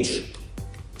age,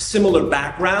 similar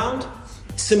background,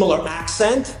 similar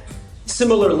accent,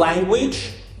 similar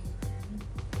language.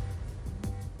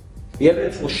 The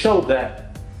evidence will show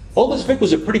that Olga Zvik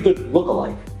was a pretty good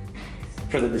lookalike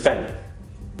for the defendant.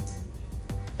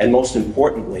 And most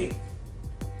importantly,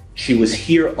 she was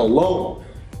here alone,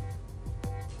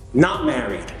 not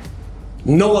married,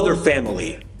 no other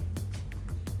family.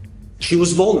 She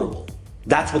was vulnerable.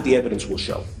 That's what the evidence will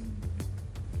show.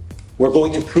 We're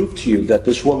going to prove to you that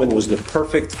this woman was the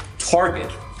perfect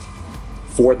target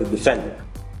for the defendant.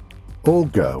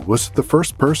 Olga was the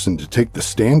first person to take the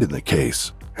stand in the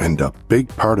case, and a big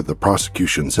part of the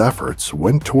prosecution's efforts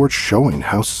went towards showing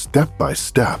how step by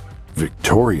step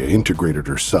Victoria integrated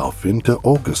herself into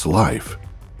Olga's life.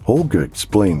 Olga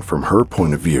explained from her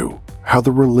point of view how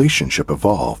the relationship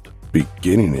evolved,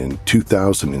 beginning in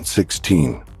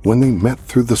 2016 when they met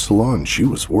through the salon she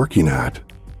was working at.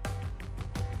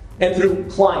 And through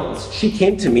clients, she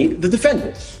came to meet the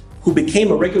defendant, who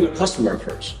became a regular customer of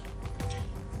hers.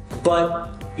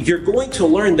 But you're going to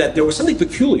learn that there was something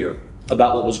peculiar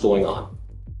about what was going on.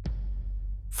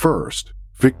 First,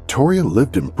 Victoria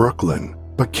lived in Brooklyn,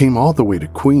 but came all the way to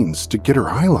Queens to get her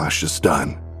eyelashes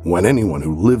done. When anyone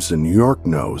who lives in New York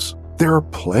knows, there are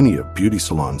plenty of beauty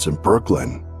salons in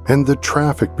Brooklyn, and the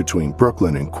traffic between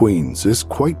Brooklyn and Queens is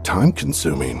quite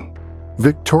time-consuming.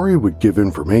 Victoria would give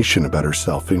information about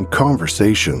herself in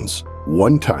conversations,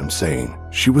 one time saying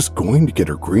she was going to get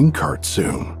her green card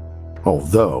soon.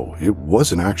 Although it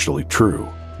wasn't actually true,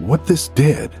 what this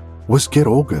did was get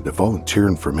Olga to volunteer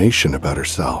information about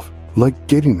herself, like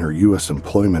getting her U.S.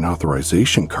 employment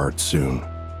authorization card soon.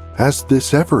 As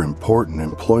this ever-important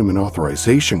employment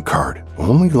authorization card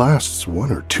only lasts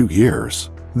 1 or 2 years,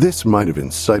 this might have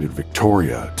incited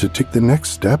Victoria to take the next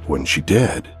step when she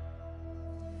did.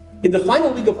 In the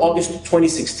final week of August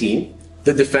 2016,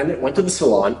 the defendant went to the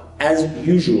salon, as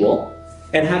usual,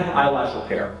 and had her eyelash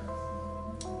repair.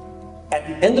 At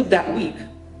the end of that week,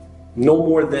 no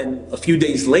more than a few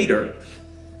days later,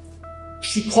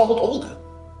 she called Olga,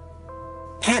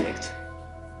 panicked.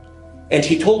 And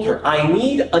she told her, "I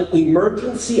need an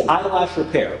emergency eyelash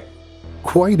repair."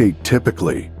 Quite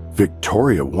atypically,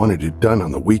 Victoria wanted it done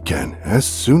on the weekend as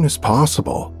soon as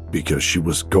possible because she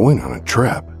was going on a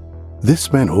trip.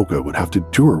 This meant Olga would have to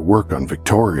do her work on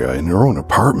Victoria in her own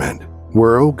apartment,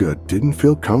 where Olga didn't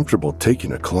feel comfortable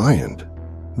taking a client.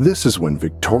 This is when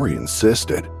Victoria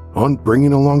insisted on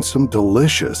bringing along some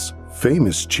delicious,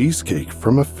 famous cheesecake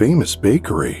from a famous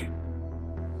bakery.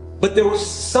 But there was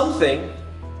something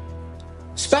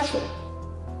special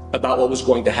about what was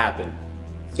going to happen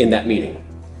in that meeting.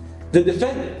 The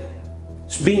defendant,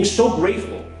 being so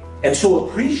grateful and so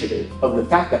appreciative of the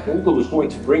fact that Olga was going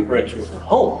to bring her into her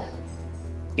home,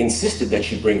 insisted that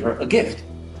she bring her a gift.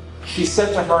 She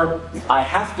said to her, "I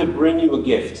have to bring you a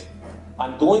gift.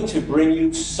 I'm going to bring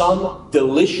you some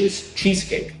delicious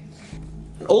cheesecake."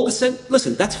 And Olga said,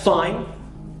 "Listen, that's fine.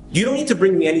 You don't need to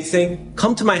bring me anything.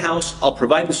 Come to my house. I'll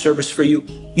provide the service for you.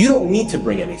 You don't need to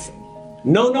bring anything.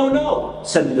 No,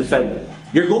 said the defendant.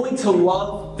 You're going to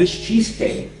love this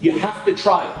cheesecake. You have to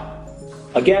try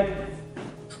it. Again,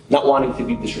 not wanting to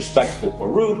be disrespectful or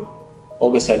rude,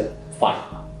 Olga said, fine.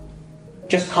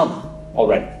 Just come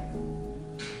already.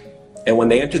 And when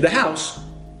they entered the house,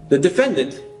 the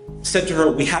defendant said to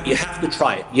her, you have to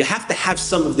try it. You have to have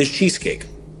some of this cheesecake.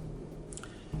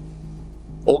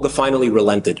 Olga finally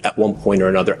relented at one point or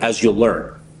another, as you'll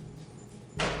learn.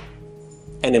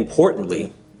 And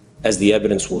importantly, as the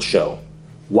evidence will show,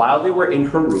 while they were in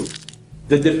her room,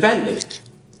 the defendant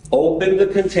opened the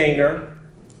container,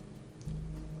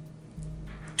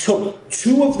 took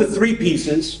 2 of the 3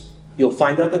 pieces, you'll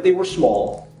find out that they were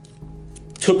small,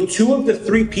 took 2 of the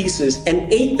 3 pieces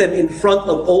and ate them in front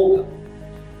of Olga,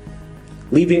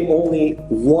 leaving only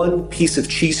 1 piece of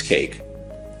cheesecake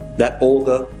that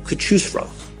Olga could choose from.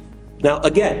 Now,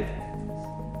 again,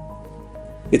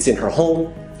 it's in her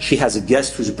home. She has a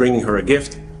guest who's bringing her a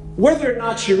gift. Whether or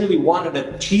not she really wanted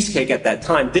a cheesecake at that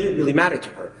time didn't really matter to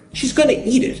her. She's going to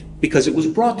eat it because it was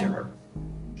brought to her.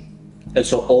 And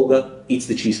so Olga eats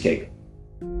the cheesecake.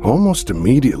 Almost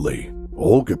immediately,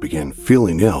 Olga began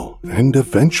feeling ill and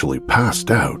eventually passed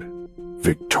out.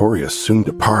 Victoria soon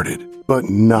departed, but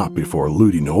not before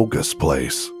looting Olga's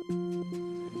place.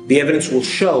 The evidence will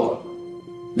show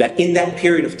that in that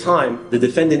period of time, the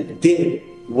defendant did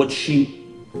what she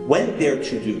went there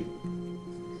to do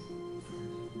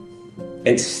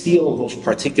and steal those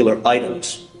particular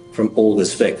items from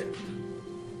Olga's fig,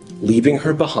 leaving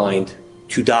her behind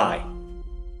to die.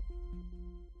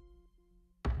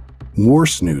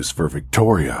 Worse news for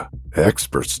Victoria.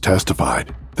 Experts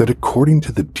testified that according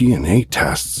to the DNA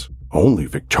tests, only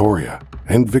Victoria,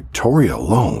 and Victoria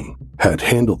alone, had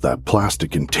handled that plastic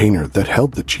container that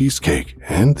held the cheesecake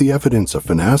and the evidence of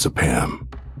phenazepam.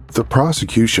 The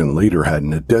prosecution later had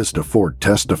Nadezhda Ford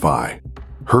testify.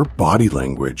 Her body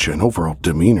language and overall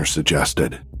demeanor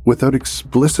suggested, without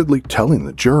explicitly telling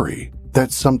the jury,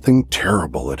 that something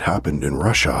terrible had happened in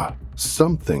Russia,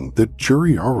 something the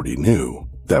jury already knew,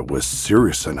 that was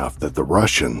serious enough that the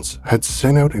Russians had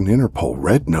sent out an Interpol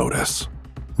red notice.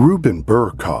 Ruben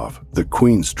Burkov, the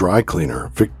Queen's dry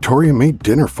cleaner Victoria made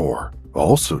dinner for,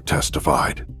 also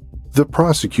testified. The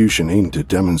prosecution aimed to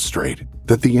demonstrate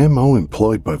that the MO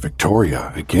employed by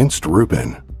Victoria against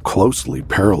Ruben closely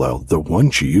paralleled the one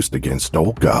she used against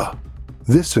Olga.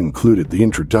 This included the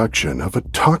introduction of a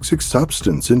toxic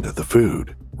substance into the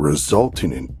food,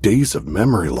 resulting in days of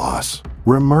memory loss,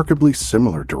 remarkably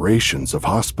similar durations of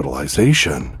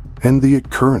hospitalization, and the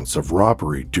occurrence of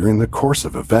robbery during the course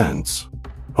of events.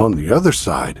 On the other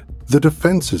side, the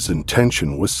defense's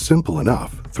intention was simple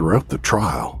enough throughout the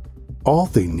trial. All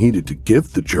they needed to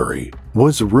give the jury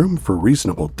was room for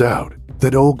reasonable doubt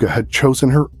that Olga had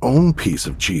chosen her own piece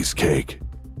of cheesecake.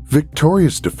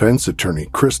 Victoria's defense attorney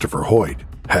Christopher Hoyt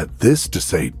had this to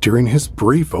say during his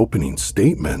brief opening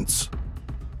statements.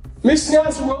 Ms.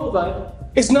 Nazarova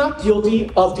is not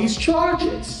guilty of these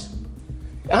charges.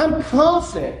 I'm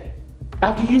confident,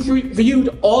 after you've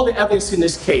reviewed all the evidence in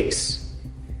this case,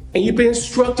 and you've been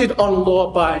instructed on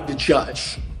law by the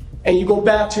judge, and you go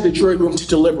back to the jury room to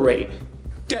deliberate,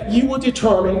 that you will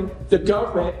determine the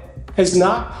government has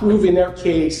not proven their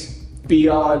case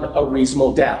beyond a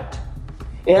reasonable doubt.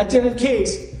 And at the end of the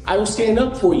case, I will stand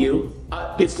up for you,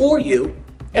 before you,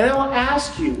 and I will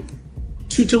ask you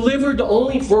to deliver the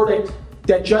only verdict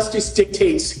that justice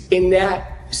dictates in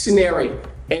that scenario,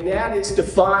 and that is to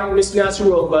find Ms.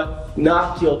 Nazarova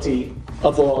not guilty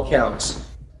of all counts.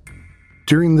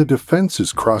 During the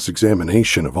defense's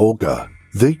cross-examination of Olga,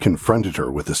 they confronted her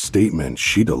with a statement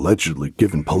she'd allegedly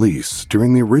given police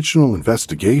during the original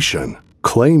investigation,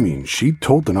 claiming she'd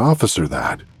told an officer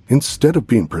that, instead of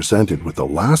being presented with the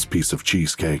last piece of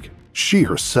cheesecake, she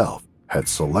herself had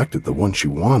selected the one she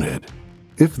wanted.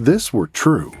 If this were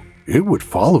true, it would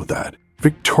follow that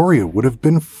Victoria would have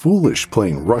been foolish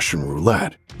playing Russian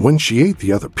roulette when she ate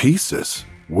the other pieces,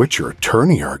 which her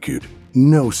attorney argued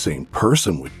no sane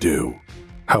person would do.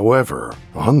 However,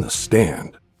 on the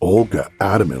stand, Olga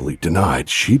adamantly denied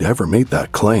she'd ever made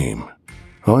that claim.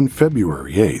 On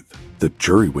February 8th, the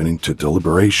jury went into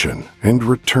deliberation and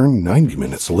returned 90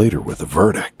 minutes later with a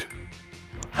verdict.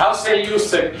 House say you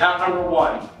to count number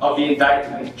 1 of the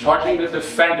indictment charging the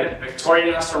defendant,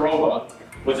 Victoria Nazarova,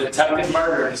 with attempted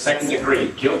murder in the second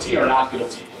degree. Guilty or not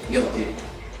guilty? Guilty.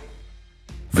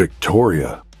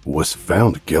 Victoria was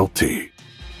found guilty.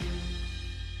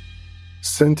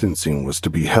 Sentencing was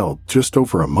to be held just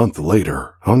over a month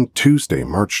later, on Tuesday,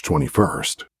 March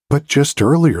 21st. But just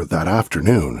earlier that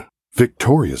afternoon,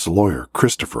 Victoria's lawyer,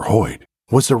 Christopher Hoyt,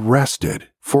 was arrested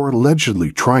for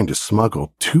allegedly trying to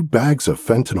smuggle 2 bags of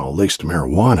fentanyl-laced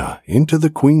marijuana into the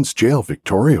Queen's jail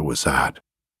Victoria was at.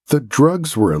 The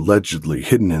drugs were allegedly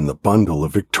hidden in the bundle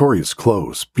of Victoria's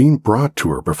clothes being brought to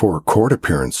her before a court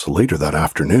appearance later that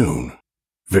afternoon.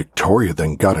 Victoria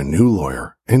then got a new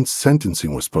lawyer, and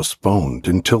sentencing was postponed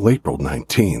until April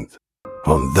 19th.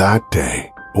 On that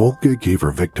day, Olga gave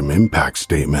her victim impact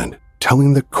statement,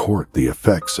 telling the court the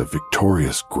effects of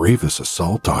Victoria's gravest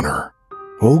assault on her.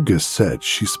 Olga said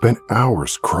she spent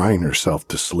hours crying herself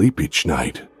to sleep each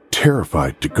night,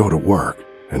 terrified to go to work,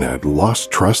 and had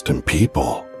lost trust in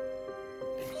people.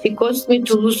 He caused me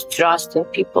to lose trust in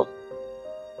people.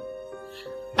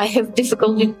 I have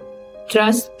difficulty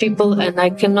trust people, and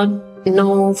I cannot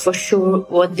know for sure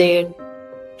what their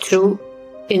true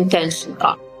intentions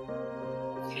are.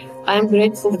 I am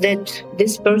grateful that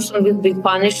this person will be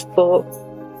punished for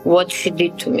what she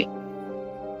did to me.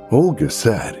 Olga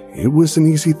said it was an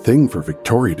easy thing for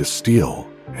Victoria to steal,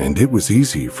 and it was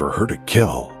easy for her to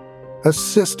kill.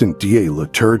 Assistant DA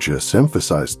Liturgis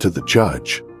emphasized to the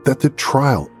judge that the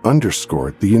trial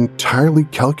underscored the entirely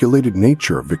calculated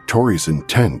nature of Victoria's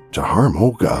intent to harm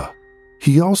Olga.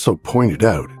 He also pointed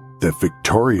out that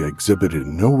Victoria exhibited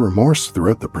no remorse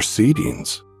throughout the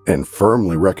proceedings and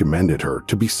firmly recommended her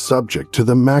to be subject to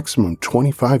the maximum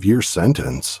 25-year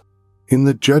sentence. In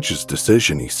the judge's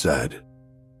decision, he said,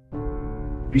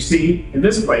 You see, in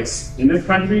this place, in this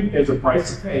country, there's a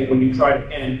price to pay when you try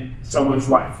to end someone's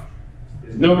life.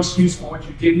 There's no excuse for what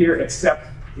you did here except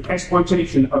the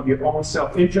exploitation of your own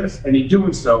self-interest, and in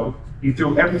doing so, you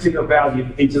threw everything of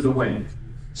value into the wind.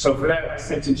 So for that, I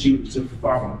sentence you to the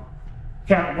following.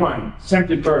 Count 1,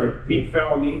 attempted murder, being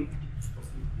felony,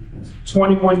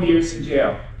 21 years in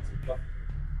jail.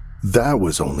 That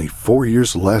was only 4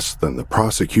 years less than the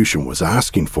prosecution was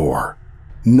asking for.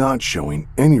 Not showing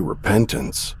any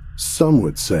repentance, some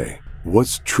would say,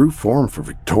 was true form for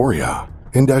Victoria.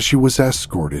 And as she was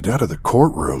escorted out of the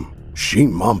courtroom, she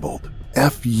mumbled,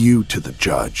 "F you" to the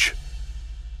judge.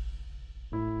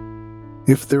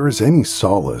 If there is any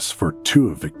solace for 2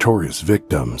 of Victoria's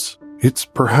victims, it's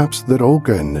perhaps that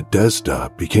Olga and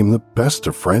Nadezhda became the best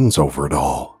of friends over it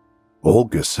all.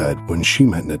 Olga said when she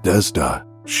met Nadezhda,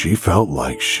 she felt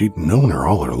like she'd known her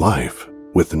all her life,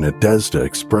 with Nadezhda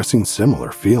expressing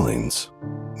similar feelings.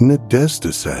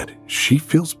 Nadezhda said she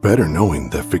feels better knowing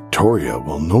that Victoria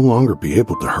will no longer be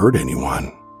able to hurt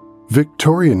anyone.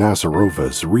 Victoria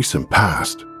Nazarova's recent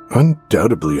past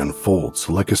undoubtedly unfolds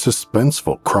like a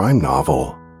suspenseful crime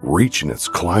novel, reaching its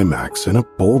climax in a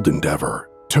bold endeavor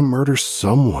to murder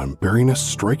someone bearing a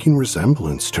striking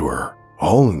resemblance to her,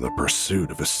 all in the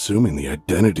pursuit of assuming the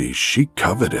identity she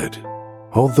coveted.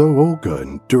 Although Olga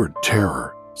endured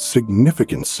terror,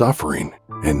 significant suffering,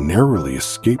 and narrowly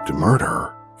escaped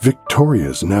murder, Victoria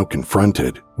is now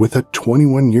confronted with a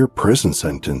 21-year prison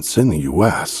sentence in the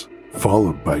U.S.,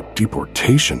 followed by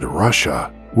deportation to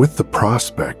Russia, with the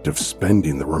prospect of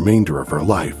spending the remainder of her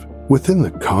life within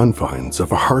the confines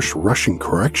of a harsh Russian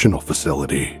correctional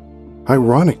facility.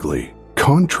 Ironically,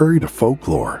 contrary to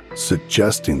folklore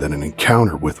suggesting that an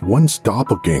encounter with one's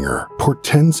doppelganger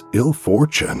portends ill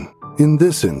fortune, in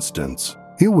this instance,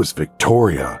 it was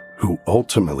Victoria who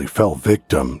ultimately fell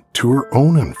victim to her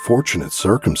own unfortunate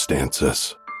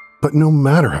circumstances. But no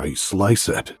matter how you slice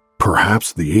it,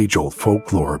 perhaps the age-old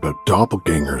folklore about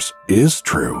doppelgangers is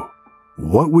true.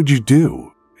 What would you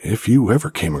do if you ever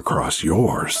came across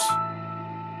yours?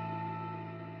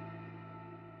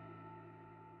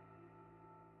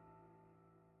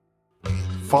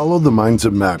 Follow The Minds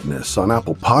of Madness on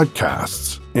Apple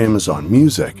Podcasts, Amazon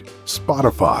Music,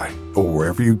 Spotify, or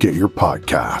wherever you get your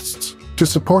podcasts. To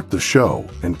support the show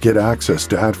and get access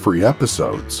to ad-free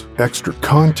episodes, extra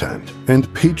content, and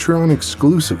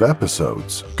Patreon-exclusive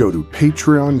episodes, go to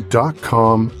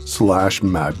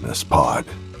patreon.com/madnesspod.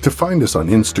 To find us on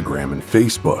Instagram and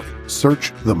Facebook,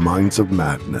 search The Minds of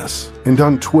Madness, and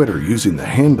on Twitter using the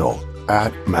handle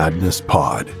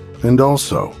 @MadnessPod. And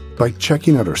also, by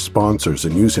checking out our sponsors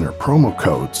and using our promo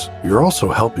codes, you're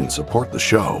also helping support the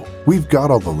show. We've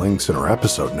got all the links in our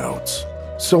episode notes.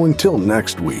 So until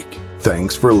next week,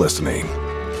 thanks for listening.